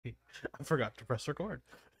I forgot to press record.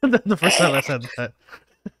 The first time I said that.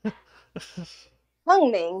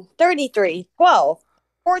 Kongming, 33, 12,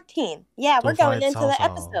 14. Yeah, we're going into the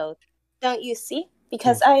 25 episode. Don't you see?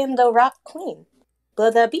 Because I am the rock queen.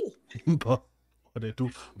 Blah bee. What they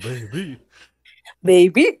do, baby?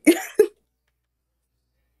 Baby.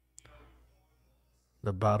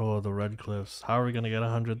 The Battle of the Red Cliffs. How are we gonna get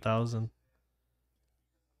 100,000?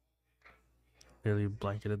 Nearly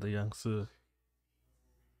blanketed the Yangtze.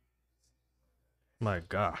 My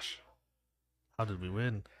gosh. How did we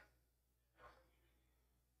win?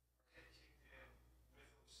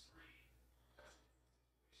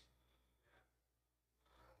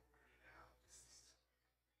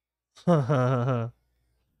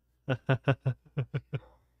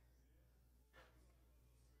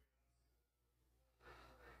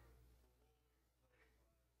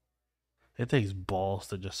 It takes balls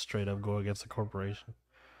to just straight up go against a corporation.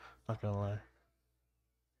 Not gonna lie.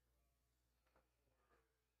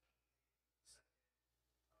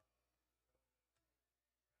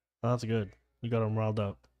 Oh, that's good. You got them riled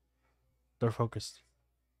up. They're focused.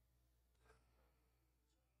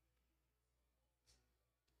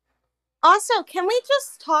 Also, can we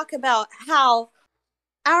just talk about how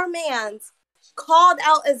our mans called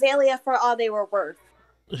out Azalea for all they were worth?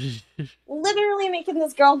 Literally making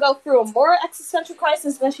this girl go through a more existential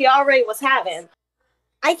crisis than she already was having.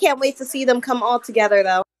 I can't wait to see them come all together,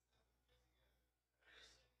 though.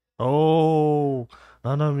 Oh,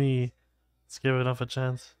 Nanami. Let's give enough a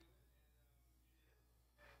chance.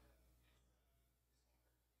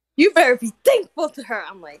 You better be thankful to her.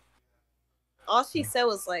 I'm like, all she said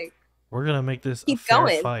was like, we're gonna make this keep a fair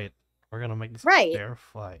going. fight. We're gonna make this right. a fair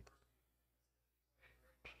fight.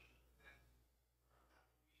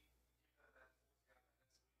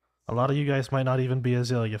 A lot of you guys might not even be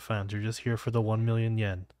Azalea fans. You're just here for the 1 million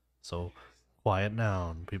yen. So, quiet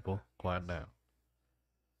down, people. Quiet down.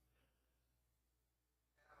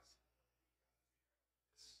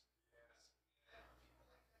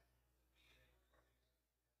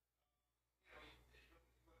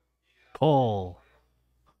 Pull.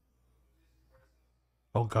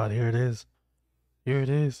 Oh god, here it is. Here it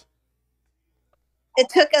is. It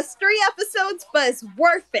took us 3 episodes, but it's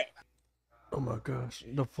worth it. Oh my gosh,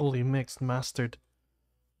 the fully mixed, mastered.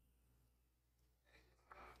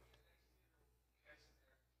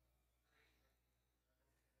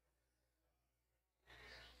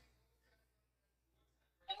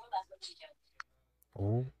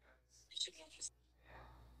 Oh.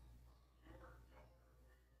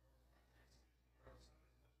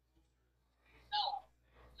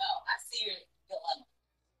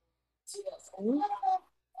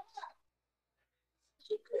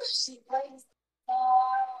 She plays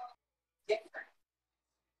different.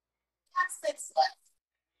 Not 6 left.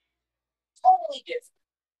 Totally different.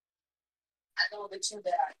 I know the two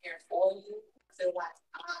that are here for you feel like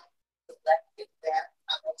I'm selected that.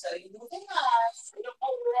 I'm gonna tell you who they are.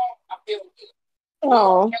 Overall, I feel good.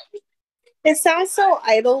 Oh. It sounds so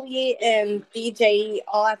idly and DJ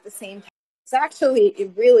all at the same time. It's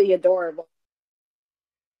actually really adorable.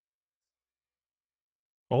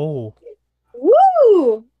 Oh.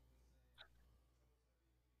 Woo!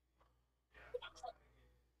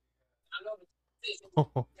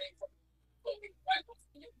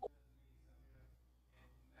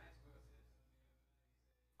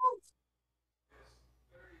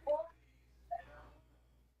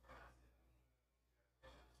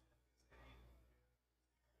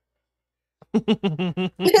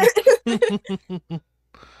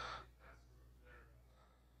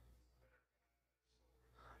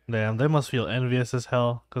 Damn, they must feel envious as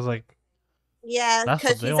hell. Cause like, Yeah, that's what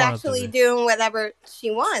because they she's want it to actually be. doing whatever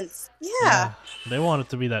she wants. Yeah. They want it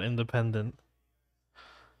to be that independent.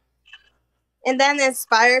 And then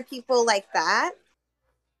inspire people like that.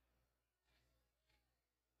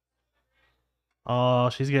 Oh,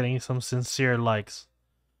 she's getting some sincere likes.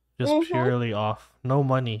 Just purely off. No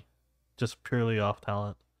money. Just purely off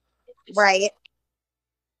talent. Right.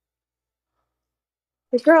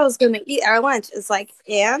 The girl's gonna eat our lunch. It's like,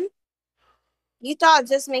 and you thought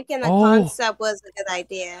just making a concept was a good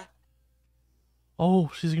idea.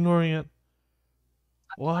 Oh, she's ignoring it.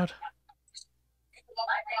 What?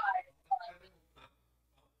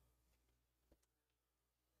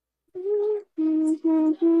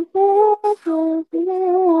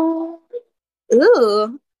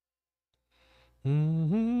 Ooh.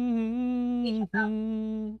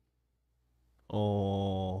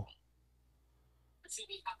 Oh.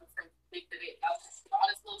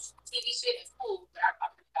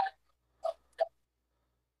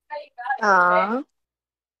 Aww.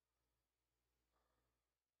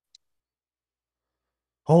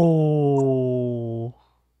 Oh.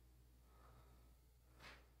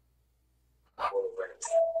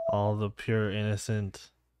 the pure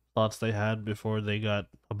innocent thoughts they had before they got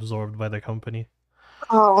absorbed by the company.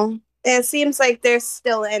 Oh, it seems like they're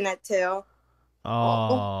still in it too. Oh.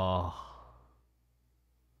 Oh.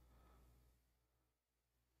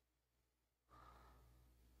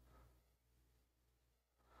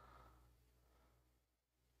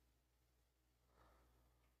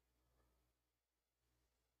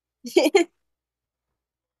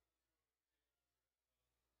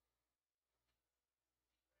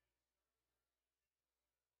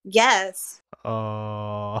 Yes.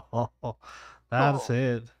 Oh. That's Oh.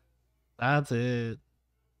 it. That's it.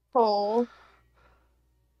 Oh.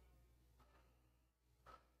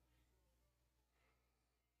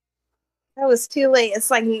 That was too late. It's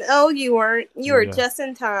like, no, you weren't. You You were got just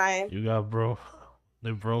in time. you got broke.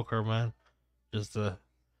 They broke her, man. Just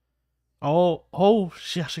oh,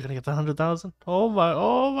 she actually gonna get the 100,000. Oh my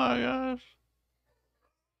gosh.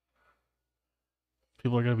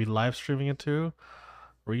 People are gonna be live streaming it too,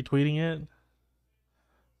 retweeting it.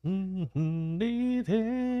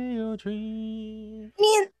 Detail dream. I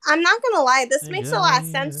mean, I'm not gonna lie, this makes a lot of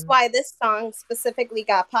sense Yeah. why this song specifically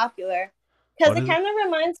got popular. Because What it is it? kind of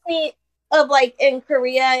reminds me of like in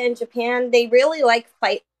Korea and Japan, they really like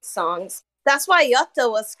fight songs. That's why Yotto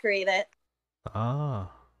was created.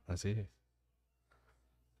 Ah, I see.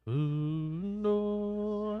 Ooh,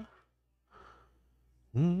 no.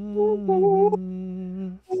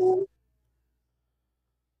 Mm.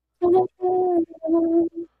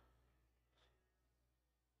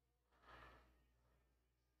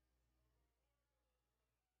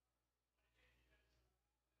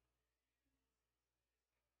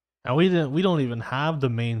 And we don't even have the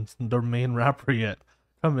main rapper yet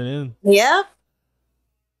coming in Yeah.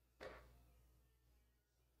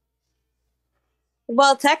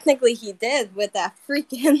 Well, technically, he did with that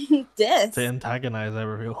freaking to diss. antagonize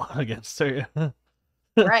everyone against her.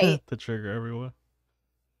 Right. To trigger everyone.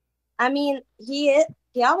 I mean, he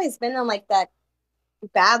always been in like that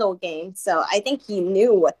battle game, so I think he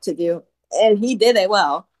knew what to do, and he did it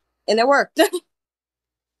well, and it worked.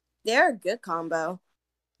 They're a good combo.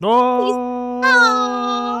 He's oh,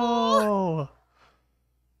 No!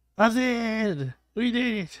 That's it! We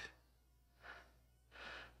did it!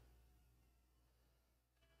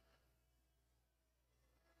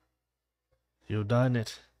 You've done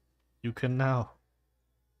it. You can now.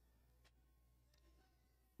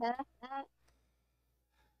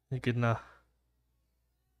 You can now.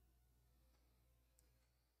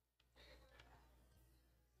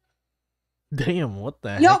 Damn, what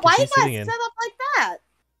the yo, heck is why she you sitting guys in? set up like that?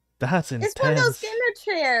 That's It's one of those intense. gamer That's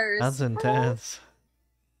chairs. Oh, intense.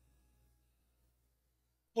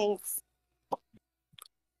 thanks.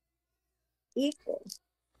 Equal.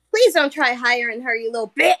 Please don't try hiring her, you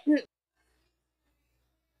little bit.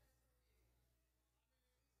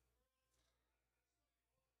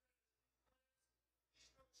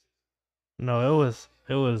 No,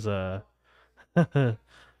 it was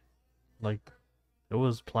like it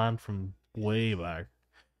was planned from way back.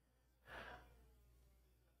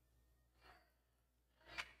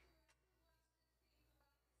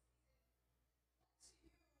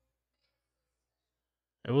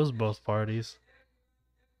 It was both parties.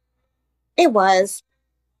 It was.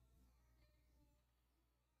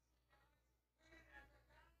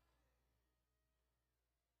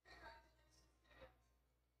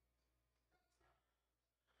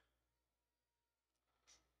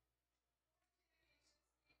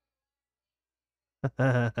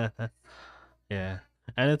 Yeah.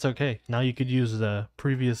 And it's okay. Now you could use the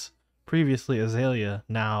previously Azalea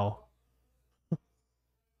now.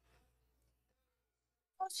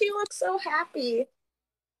 Oh, she looks so happy.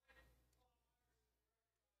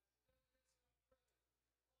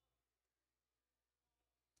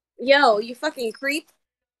 Yo, you fucking creep.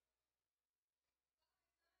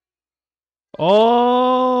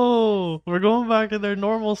 Oh, we're going back to their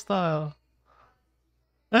normal style.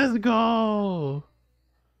 Let's go.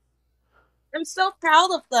 I'm so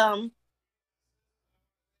proud of them.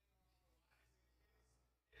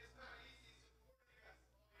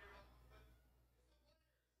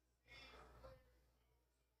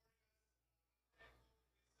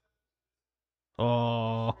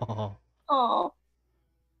 Oh, Oh,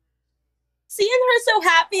 seeing her so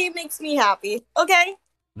happy makes me happy. Okay.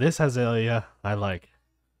 this Azalea I like.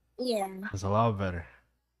 Yeah. It's a lot better.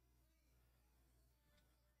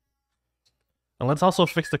 And let's also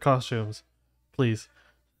fix the costumes, please.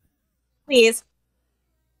 Please.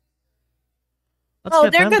 Let's Oh,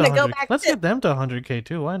 get they're them to gonna go 100. back Let's to. get them to 100K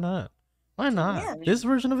too. Why not? Why not? Yeah. This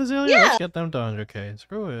version of Azalea, let's Yeah. get them to 100K.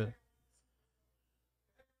 Screw it.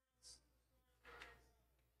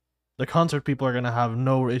 The concert people are gonna have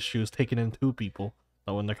no issues taking in 2 people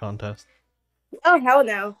that win the contest. Oh hell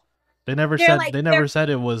no. They never They're said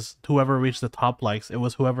it was whoever reached the top likes. It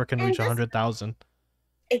was whoever can reach 100,000.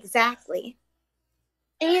 Exactly.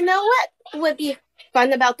 And you know what would be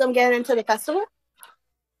fun about them getting into the festival?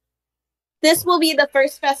 This will be the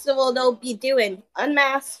first festival they'll be doing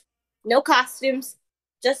unmasked, no costumes,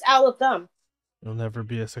 just out of them. It'll never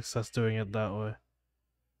be a success doing it that way.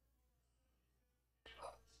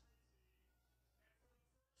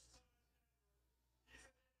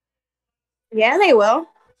 Yeah, they will.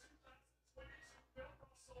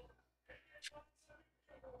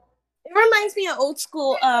 It reminds me of old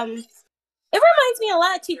school. It reminds me a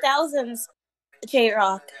lot of 2000s J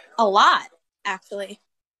Rock. A lot, actually.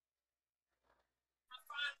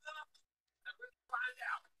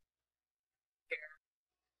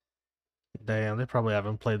 Damn, they probably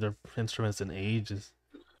haven't played their instruments in ages.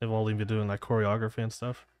 They've only been doing like choreography and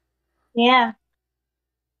stuff. Yeah.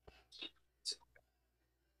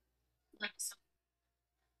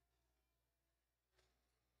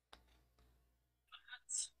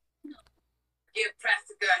 Give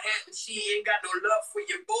Practica a hat and she ain't got no love for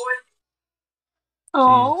your boy.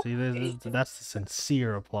 Oh. See, that's the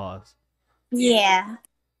sincere applause. Yeah.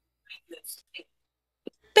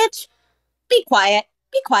 Bitch, be quiet.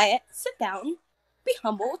 Be quiet. Sit down. Be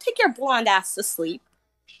humble. Take your blonde ass to sleep.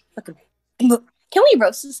 Can we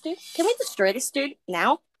roast this dude? Can we destroy this dude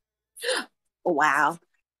now? Wow.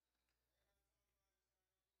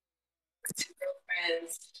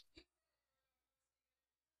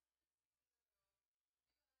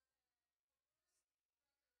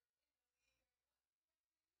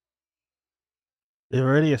 They've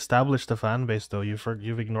already established the fan base, though.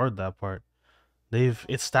 You've ignored that part. They've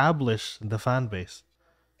established the fan base.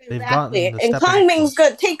 They've gotten the And stepping Kongming's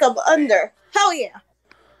gonna take them under. Hell yeah.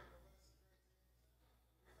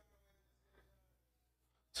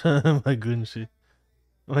 My Gunshi.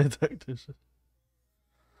 My tactician.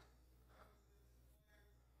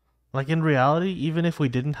 Like in reality, even if we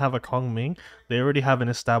didn't have a Kongming, they already have an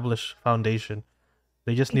established foundation.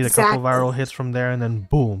 They just need a couple viral hits from there, and then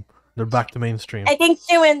boom, they're back to mainstream. I think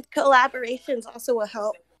doing collaborations also will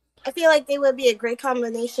help. I feel like they would be a great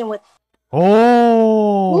combination with.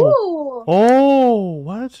 Oh! Ooh. Oh!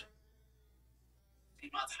 What?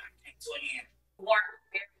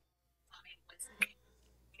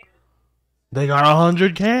 They got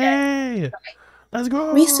 100K! Let's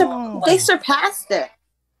go! They surpassed it.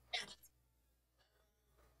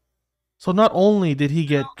 So not only did he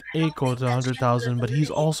get Eiko to 100,000, but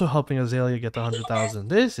he's also helping Azalea get to 100,000.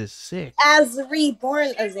 This is sick. As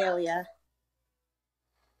reborn Azalea.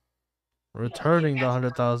 Returning the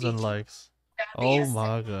 100,000 likes. Oh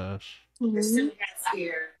my gosh. Mm-hmm.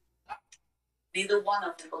 Neither one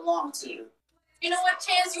of them belong to you. You know what,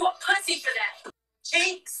 Chance? You a pussy for that.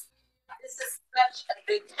 Cheeks. This is such a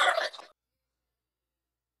big deal.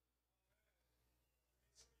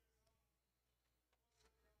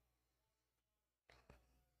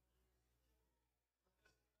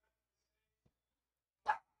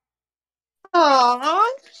 Aww.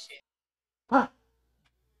 I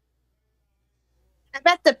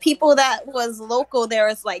bet the people that was local there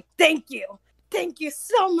was like, thank you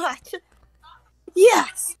so much.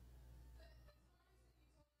 Yes.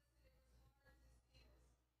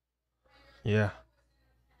 Yeah.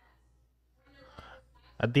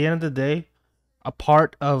 At the end of the day, a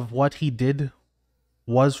part of what he did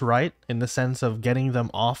was right in the sense of getting them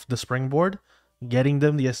off the springboard, getting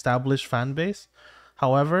them the established fan base.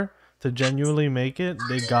 However, to genuinely make it,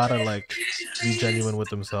 they gotta like be genuine with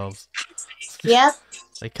themselves. Yep.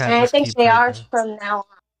 They can't. And I just think keep they are faking. from now on.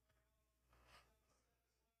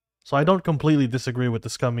 So I don't completely disagree with the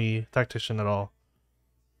scummy tactician at all.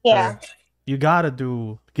 Yeah. You gotta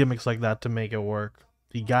do gimmicks like that to make it work.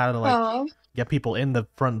 You gotta like get people in the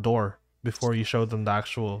front door before you show them the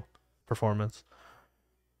actual performance.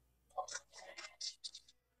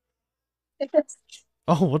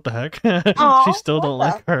 Oh, what the heck? She still don't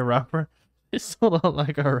like her rapper. She still don't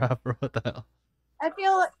like her rapper. What the hell? I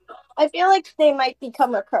feel like they might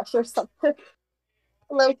become a crush or something.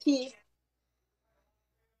 Low key.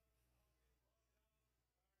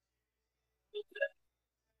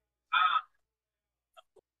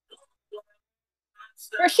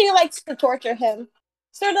 Or she likes to torture him.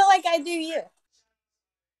 Sort of like I do you.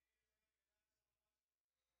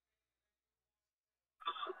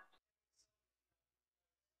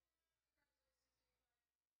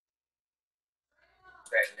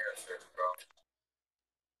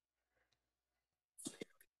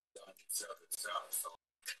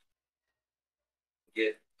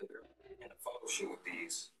 Get in a photo shoot with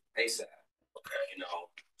these ASAP. Okay, you know,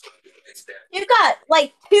 You got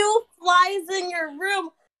like 2 flies in your room.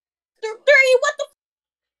 3, what the?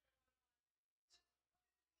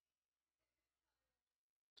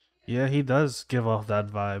 Yeah, he does give off that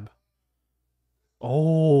vibe.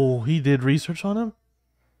 Oh, he did research on him?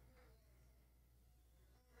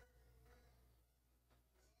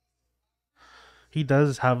 He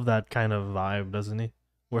does have that kind of vibe, doesn't he?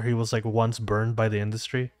 Where he was like once burned by the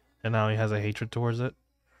industry and now he has a hatred towards it.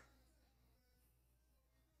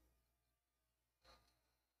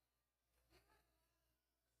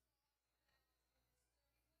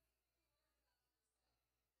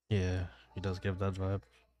 Yeah, he does give that vibe.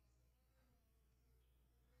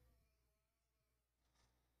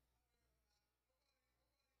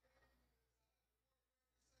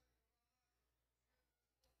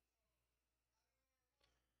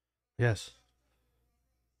 Yes.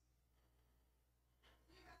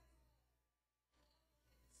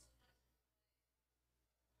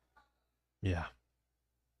 Yeah.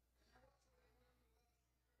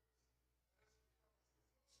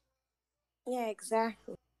 Yeah,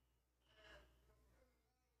 exactly.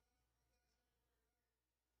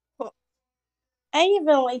 I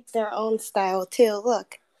even like their own style too.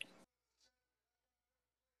 Look.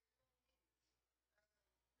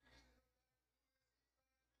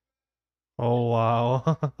 Oh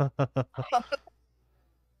wow.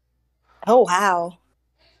 Oh wow.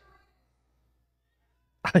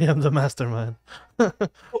 I am the mastermind.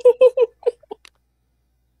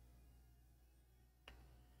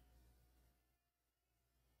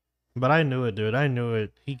 But I knew it, dude. I knew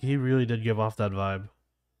it. He really did give off that vibe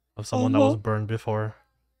of someone that was Mhm. burned before.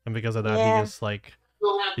 And because of that, he Yeah. just like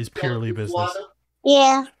he's purely business.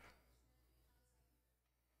 Yeah.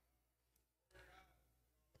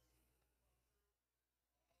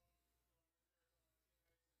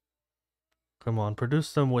 Come on,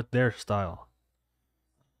 produce them with their style.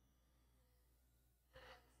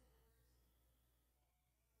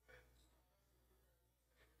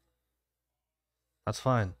 That's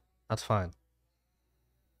fine. That's fine.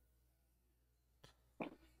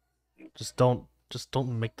 Just don't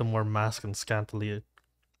make them wear masks and scantily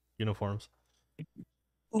uniforms.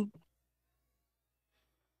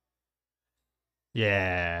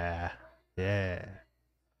 Yeah. Yeah.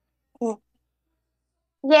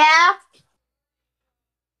 Yeah.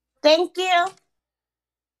 Thank you.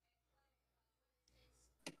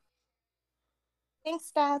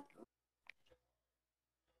 Thanks, Dad.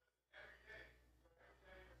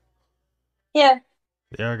 Here.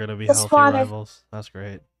 They are gonna be Just healthy water. rivals. That's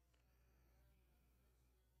great.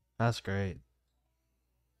 That's great.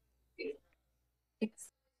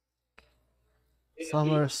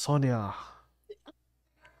 Summer Sonia.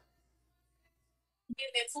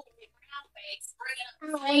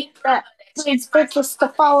 I like that. Please bitches to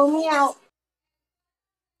follow me out.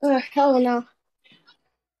 Hell no.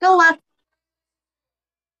 Go on.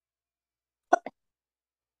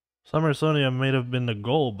 Summer Sonia may have been the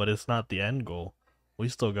goal, but it's not the end goal. We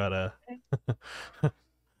still gotta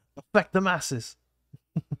affect the masses.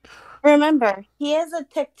 Remember, he is a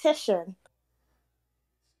tactician.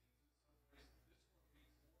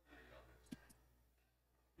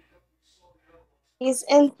 He's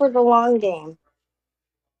in for the long game.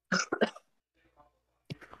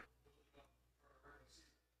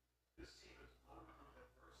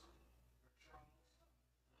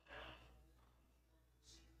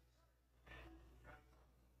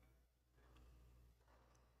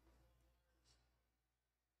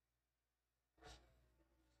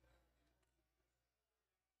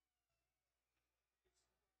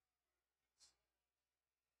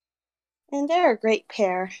 And they're a great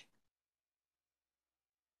pair.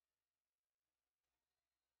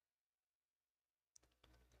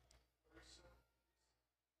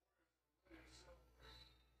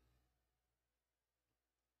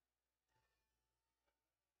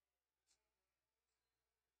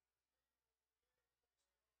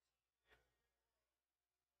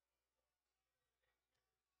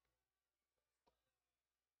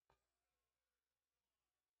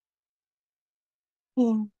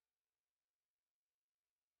 Hmm.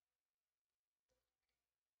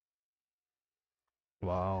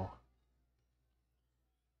 Wow.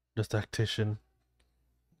 Just tactician.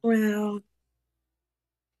 Wow.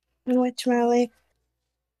 In which Molly?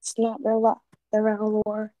 It's not their luck. They're at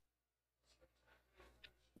war.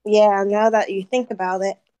 Yeah, now that you think about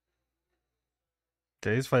it.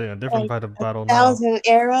 Okay, he's fighting a different Like kind of a battle now. 1,000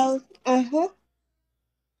 arrows. Uh-huh.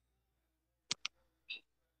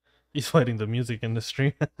 He's fighting the music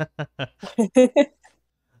industry.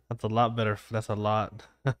 That's a lot better. That's a lot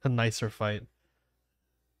nicer fight.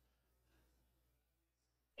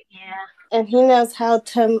 Yeah. And he knows how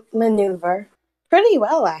to maneuver pretty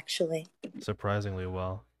well, actually. Surprisingly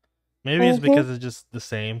well. Maybe it's because it's just the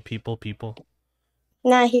same people.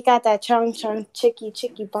 Nah, he got that chong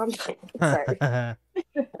chicky bump. Sorry.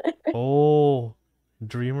 Oh,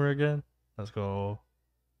 Dreamer again. Let's go.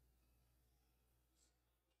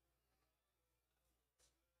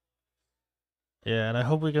 Yeah, and I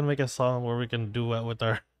hope we can make a song where we can duet with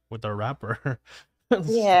our rapper.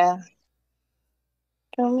 Yeah.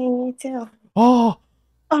 Me too. Oh,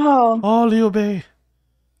 Oh. Liu Bei.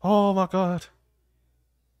 Oh my god.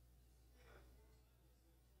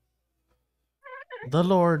 The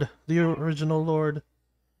Lord, the original Lord.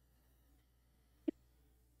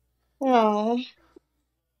 Oh.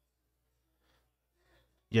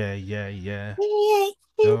 Yeah. Jojo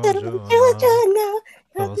no.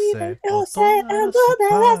 No. Tose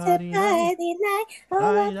kotonara separi nai.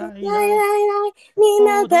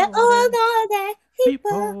 Dai. Odore.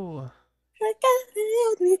 People.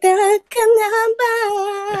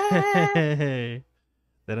 Hey.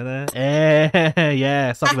 Hey.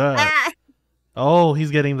 Yeah, suck that. Oh,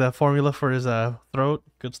 he's getting the formula for his throat.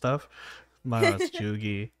 Good stuff. Maras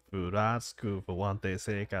Chugi. Furasku for one day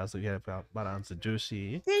say kazu get balance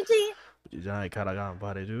juicy. Janai karagan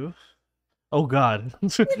bareju. Oh god.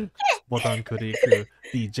 Botan kuriku.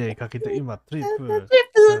 DJ kakete ima tripu.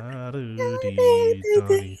 Darudi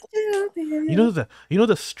dori. You know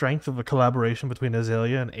the strength of a collaboration between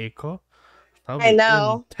Azalea and Eiko? That would I be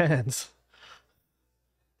know. intense.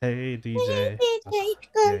 Hey DJ.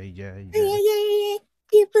 Yeah.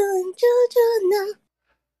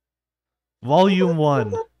 Volume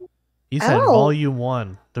 1. He said volume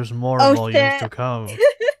 1. There's more volumes to come.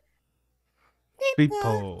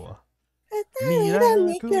 People.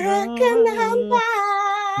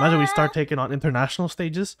 Imagine we start taking on international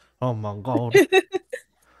stages. Oh my god.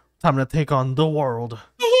 Time to take on the world.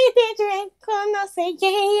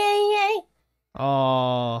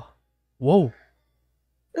 Whoa.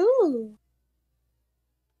 Ooh.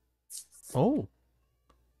 Oh.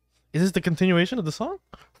 Is this the continuation of the song?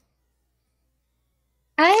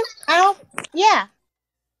 I don't. Yeah.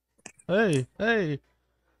 Hey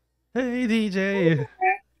DJ.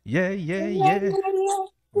 Yeah.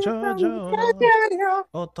 Jojo no.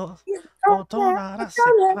 Otonara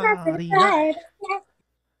separi nai.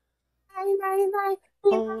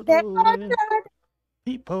 Odore.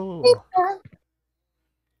 People.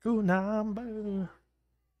 Kunamba.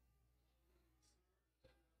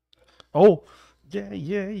 Oh.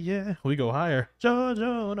 Yeah. We go higher.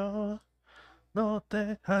 Jojo no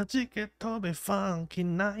te hajike tobe funky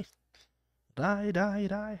night.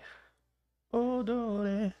 Die.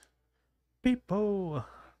 Odore. People.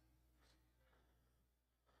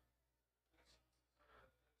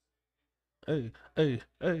 Hey.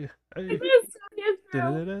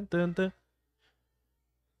 Dun, dun, dun.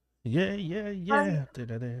 Yeah.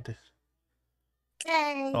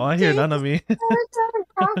 Oh, I hear none of me.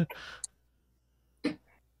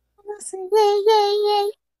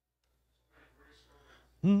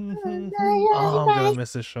 Oh, I'm gonna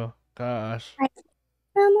miss this show. Gosh.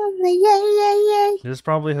 This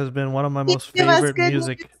probably has been one of my most favorite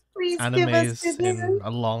music animes in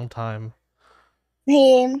a long time.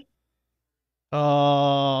 Same.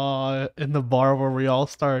 Oh, in the bar where we all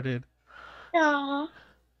started. Aww.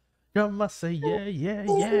 You must say yeah.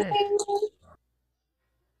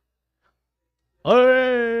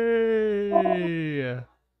 Hey!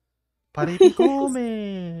 Paripi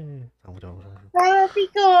Koumei! Paripi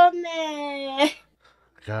Koumei.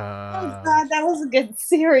 Oh god, Gosh. that was a good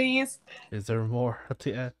series. Is there more at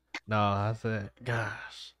the end? No, that's it.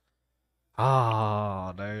 Gosh.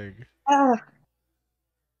 Ah, dang.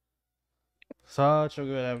 Such a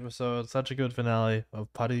good episode. Such a good finale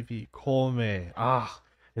of Paripi Koumei. Ah,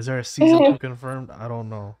 is there a season 2 confirmed? I don't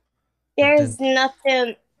know. There has been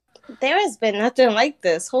nothing like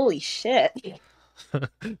this. Holy shit.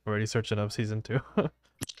 Already searching up season 2.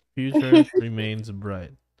 Future remains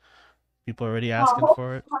bright. People already asking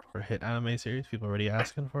for it. For a hit anime series, people already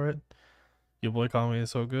asking for it. Your boy Kongming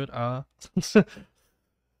is so good. Yeah,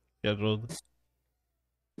 Please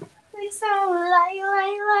don't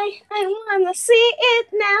lie. I wanna see it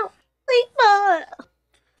now. People.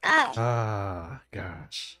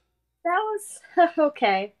 Gosh. That was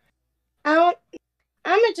okay. I'm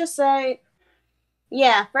gonna just say,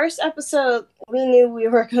 yeah, first episode, we knew we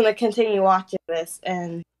were gonna continue watching this,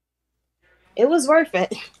 and it was worth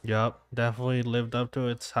it. Yup, definitely lived up to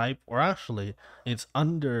its hype, or actually, it's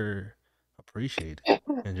under appreciated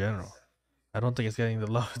in general. I don't think it's getting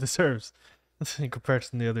the love it deserves in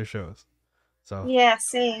comparison to the other shows. So yeah,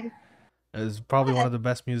 same. it's probably one of the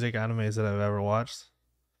best music animes that I've ever watched.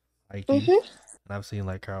 Haikyuu, and I've seen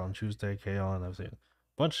like Carol and Tuesday, K-On!, I've seen a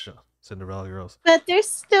bunch of Cinderella Girls. But they're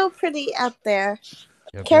still pretty up there.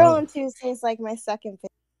 Yep, Carol and Tuesday is like my second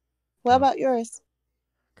favorite. What about yours?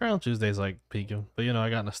 Carol and Tuesday's like peaking, but I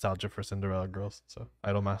got nostalgia for Cinderella Girls, so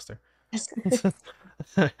Idolmaster.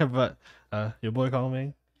 But your boy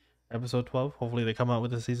Kongming, episode 12. Hopefully they come out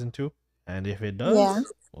with a season 2, and if it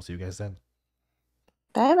does, we'll see you guys then.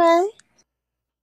 Bye bye.